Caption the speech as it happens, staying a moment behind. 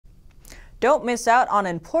Don't miss out on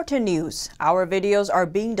important news. Our videos are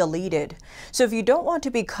being deleted. So if you don't want to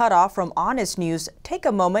be cut off from honest news, take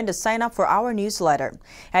a moment to sign up for our newsletter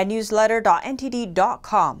at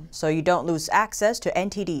newsletter.ntd.com so you don't lose access to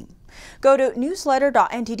NTD. Go to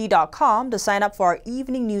newsletter.ntd.com to sign up for our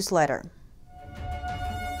evening newsletter.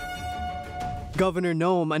 Governor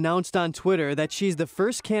Noem announced on Twitter that she's the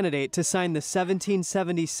first candidate to sign the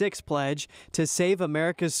 1776 pledge to save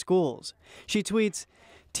America's schools. She tweets,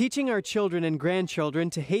 "Teaching our children and grandchildren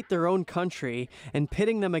to hate their own country and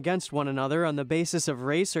pitting them against one another on the basis of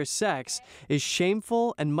race or sex is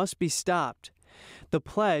shameful and must be stopped." The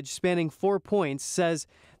pledge, spanning 4 points, says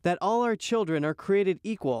that all our children are created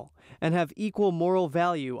equal and have equal moral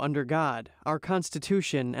value under God, our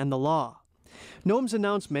Constitution, and the law. Noem's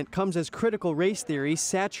announcement comes as critical race theory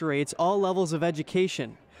saturates all levels of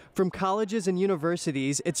education. From colleges and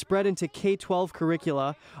universities, it's spread into K-12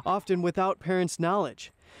 curricula, often without parents'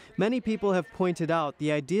 knowledge. Many people have pointed out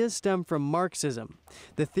the ideas stem from Marxism.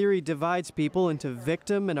 The theory divides people into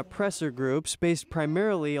victim and oppressor groups based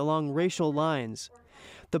primarily along racial lines.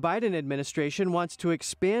 The Biden administration wants to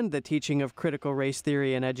expand the teaching of critical race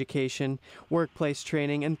theory in education, workplace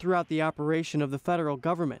training, and throughout the operation of the federal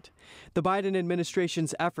government. The Biden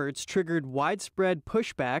administration's efforts triggered widespread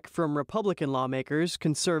pushback from Republican lawmakers,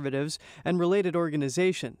 conservatives, and related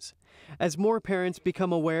organizations. As more parents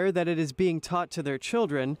become aware that it is being taught to their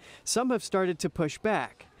children, some have started to push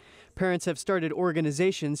back. Parents have started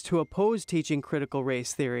organizations to oppose teaching critical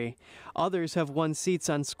race theory. Others have won seats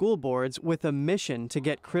on school boards with a mission to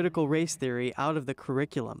get critical race theory out of the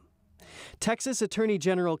curriculum. Texas Attorney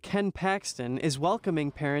General Ken Paxton is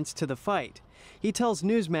welcoming parents to the fight. He tells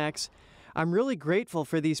Newsmax, "I'm really grateful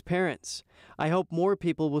for these parents. I hope more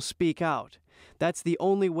people will speak out. That's the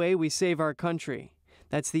only way we save our country.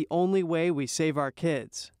 That's the only way we save our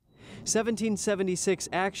kids." 1776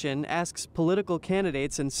 Action asks political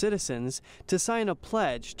candidates and citizens to sign a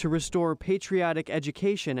pledge to restore patriotic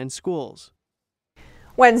education in schools.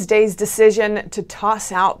 Wednesday's decision to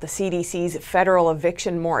toss out the CDC's federal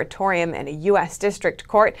eviction moratorium in a U.S. district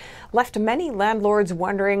court left many landlords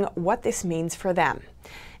wondering what this means for them.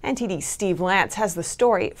 NTD's Steve Lance has the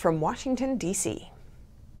story from Washington, D.C.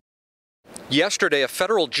 Yesterday, a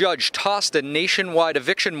federal judge tossed a nationwide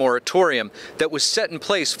eviction moratorium that was set in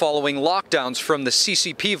place following lockdowns from the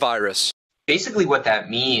CCP virus. Basically, what that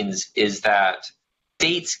means is that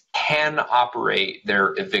states can operate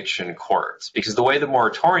their eviction courts, because the way the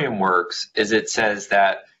moratorium works is it says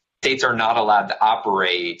that states are not allowed to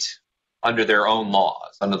operate under their own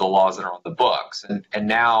laws, under the laws that are on the books. And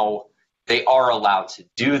now they are allowed to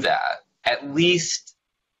do that, at least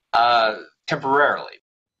temporarily.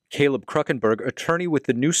 Caleb Kruckenberg, attorney with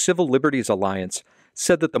the New Civil Liberties Alliance,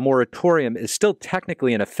 said that the moratorium is still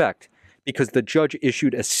technically in effect because the judge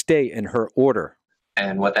issued a stay in her order.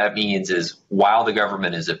 And what that means is while the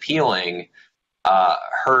government is appealing,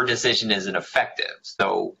 her decision isn't effective.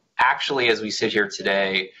 So actually, as we sit here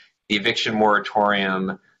today, the eviction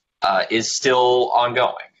moratorium is still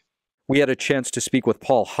ongoing. We had a chance to speak with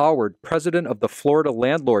Paul Howard, president of the Florida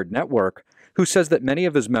Landlord Network, who says that many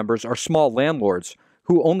of his members are small landlords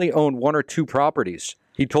who only own 1 or 2 properties.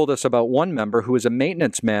 He told us about one member who is a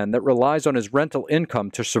maintenance man that relies on his rental income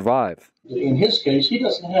to survive. In his case, he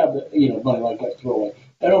doesn't have money like that to throw away.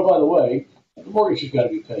 And oh, by the way, the mortgage has got to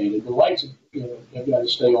be paid, and the lights have got to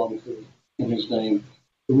stay on in his name.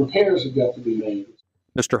 The repairs have got to be made.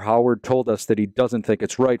 Mr. Howard told us that he doesn't think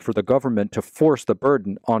it's right for the government to force the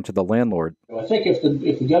burden onto the landlord. I think if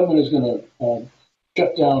the government is going to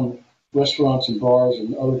shut down restaurants and bars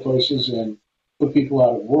and other places and put people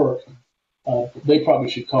out of work, they probably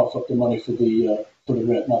should cough up the money for the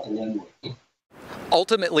rent, not the landlord.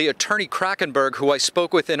 Ultimately, Attorney Kruckenberg, who I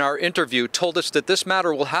spoke with in our interview, told us that this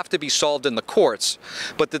matter will have to be solved in the courts,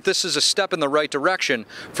 but that this is a step in the right direction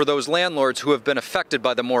for those landlords who have been affected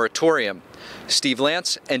by the moratorium. Steve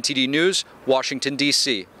Lance, NTD News, Washington,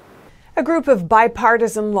 D.C. A group of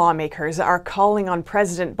bipartisan lawmakers are calling on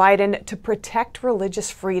President Biden to protect religious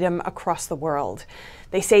freedom across the world.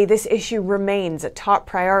 They say this issue remains a top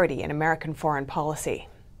priority in American foreign policy.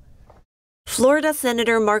 Florida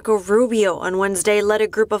Senator Marco Rubio on Wednesday led a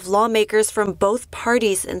group of lawmakers from both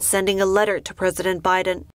parties in sending a letter to President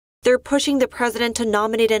Biden. They're pushing the president to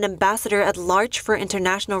nominate an ambassador at large for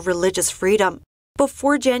international religious freedom.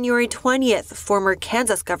 Before January 20th, former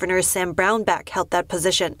Kansas Governor Sam Brownback held that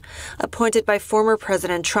position, appointed by former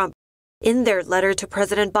President Trump. In their letter to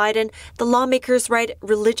President Biden, the lawmakers write,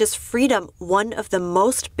 religious freedom, one of the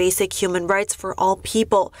most basic human rights for all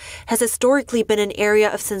people, has historically been an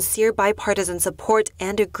area of sincere bipartisan support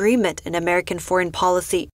and agreement in American foreign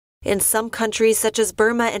policy. In some countries, such as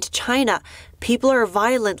Burma and China, people are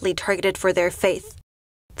violently targeted for their faith.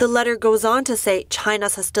 The letter goes on to say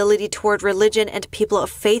China's hostility toward religion and people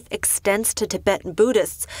of faith extends to Tibetan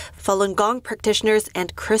Buddhists, Falun Gong practitioners,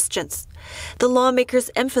 and Christians. The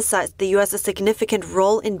lawmakers emphasized the U.S.'s significant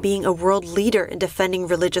role in being a world leader in defending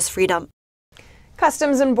religious freedom.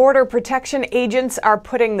 Customs and Border Protection agents are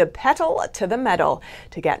putting the pedal to the metal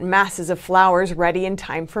to get masses of flowers ready in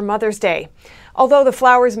time for Mother's Day. Although the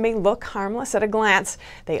flowers may look harmless at a glance,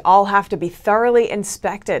 they all have to be thoroughly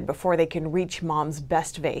inspected before they can reach Mom's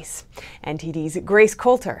best vase. NTD's Grace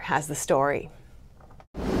Coulter has the story.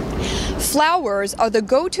 Flowers are the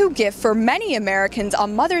go-to gift for many Americans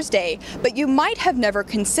on Mother's Day, but you might have never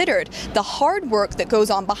considered the hard work that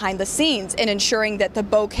goes on behind the scenes in ensuring that the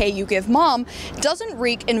bouquet you give Mom doesn't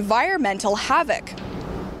wreak environmental havoc.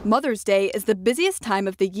 Mother's Day is the busiest time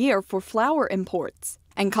of the year for flower imports,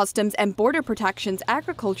 and Customs and Border Protection's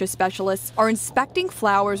agriculture specialists are inspecting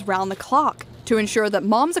flowers round the clock to ensure that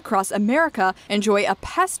moms across America enjoy a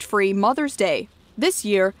pest-free Mother's Day. This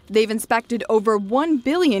year, they've inspected over 1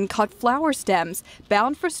 billion cut flower stems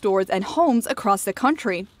bound for stores and homes across the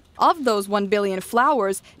country. Of those 1 billion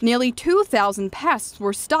flowers, nearly 2,000 pests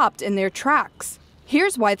were stopped in their tracks.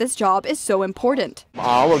 Here's why this job is so important.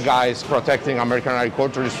 Our guys protecting American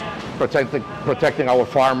agriculture is protecting our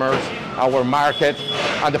farmers, our market,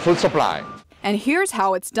 and the food supply. And here's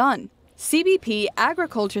how it's done. CBP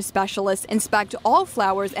agriculture specialists inspect all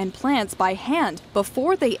flowers and plants by hand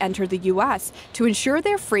before they enter the U.S. to ensure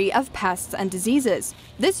they're free of pests and diseases.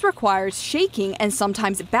 This requires shaking and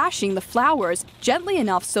sometimes bashing the flowers, gently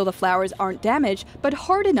enough so the flowers aren't damaged, but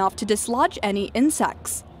hard enough to dislodge any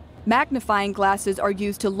insects. Magnifying glasses are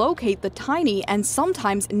used to locate the tiny and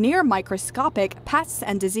sometimes near microscopic pests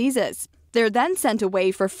and diseases. They're then sent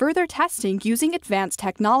away for further testing using advanced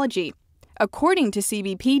technology. According to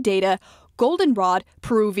CBP data, goldenrod,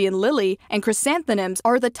 Peruvian lily, and chrysanthemums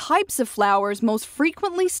are the types of flowers most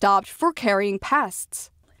frequently stopped for carrying pests.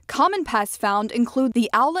 Common pests found include the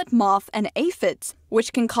owlet moth and aphids,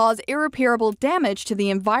 which can cause irreparable damage to the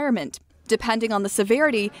environment. Depending on the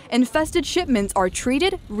severity, infested shipments are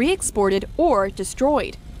treated, re-exported, or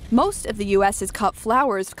destroyed. Most of the U.S.'s cut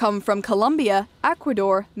flowers come from Colombia,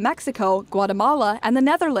 Ecuador, Mexico, Guatemala, and the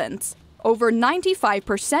Netherlands. Over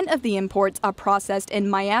 95% of the imports are processed in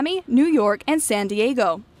Miami, New York, and San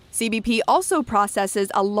Diego. CBP also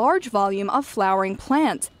processes a large volume of flowering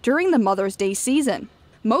plants during the Mother's Day season.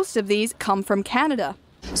 Most of these come from Canada.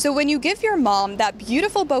 So when you give your mom that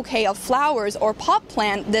beautiful bouquet of flowers or pot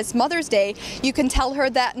plant this Mother's Day, you can tell her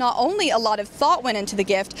that not only a lot of thought went into the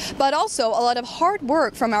gift, but also a lot of hard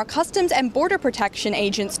work from our Customs and Border Protection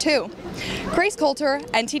agents too. Grace Coulter,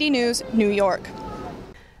 NTD News, New York.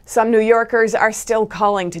 Some New Yorkers are still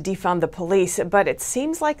calling to defund the police, but it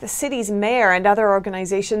seems like the city's mayor and other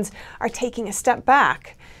organizations are taking a step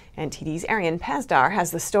back. NTD's Arian Pazdar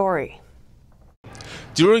has the story.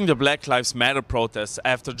 During the Black Lives Matter protests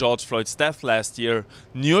after George Floyd's death last year,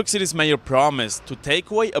 New York City's mayor promised to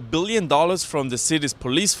take away $1 billion from the city's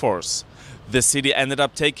police force. The city ended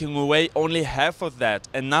up taking away only half of that,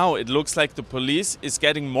 and now it looks like the police is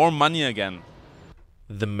getting more money again.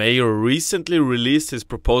 The mayor recently released his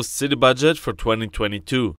proposed city budget for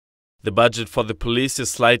 2022. The budget for the police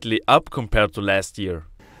is slightly up compared to last year.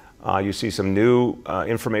 You see some new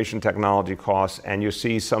information technology costs, and you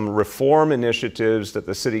see some reform initiatives that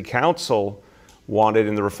the City Council wanted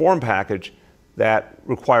in the reform package that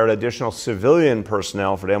required additional civilian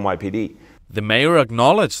personnel for the NYPD. The mayor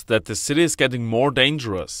acknowledged that the city is getting more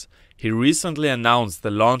dangerous. He recently announced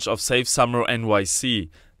the launch of Safe Summer NYC,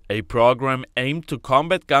 a program aimed to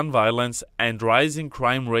combat gun violence and rising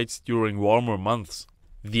crime rates during warmer months.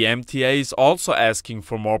 The MTA is also asking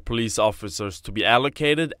for more police officers to be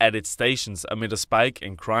allocated at its stations amid a spike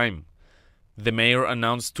in crime. The mayor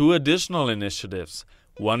announced 2 additional initiatives.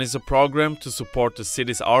 One is a program to support the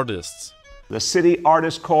city's artists. The City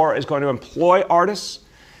Artist Corps is going to employ artists.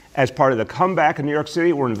 As part of the comeback in New York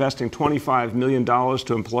City, we're investing $25 million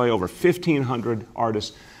to employ over 1,500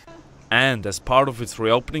 artists. And as part of its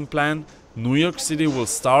reopening plan, New York City will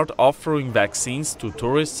start offering vaccines to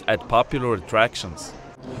tourists at popular attractions.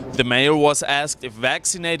 The mayor was asked if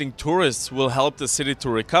vaccinating tourists will help the city to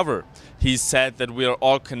recover. He said that we are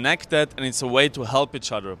all connected and it's a way to help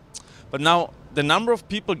each other. But now, the number of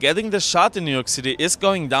people getting the shot in New York City is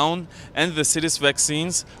going down, and the city's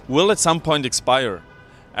vaccines will at some point expire.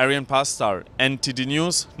 Arian Pazdar, NTD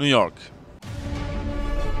News, New York.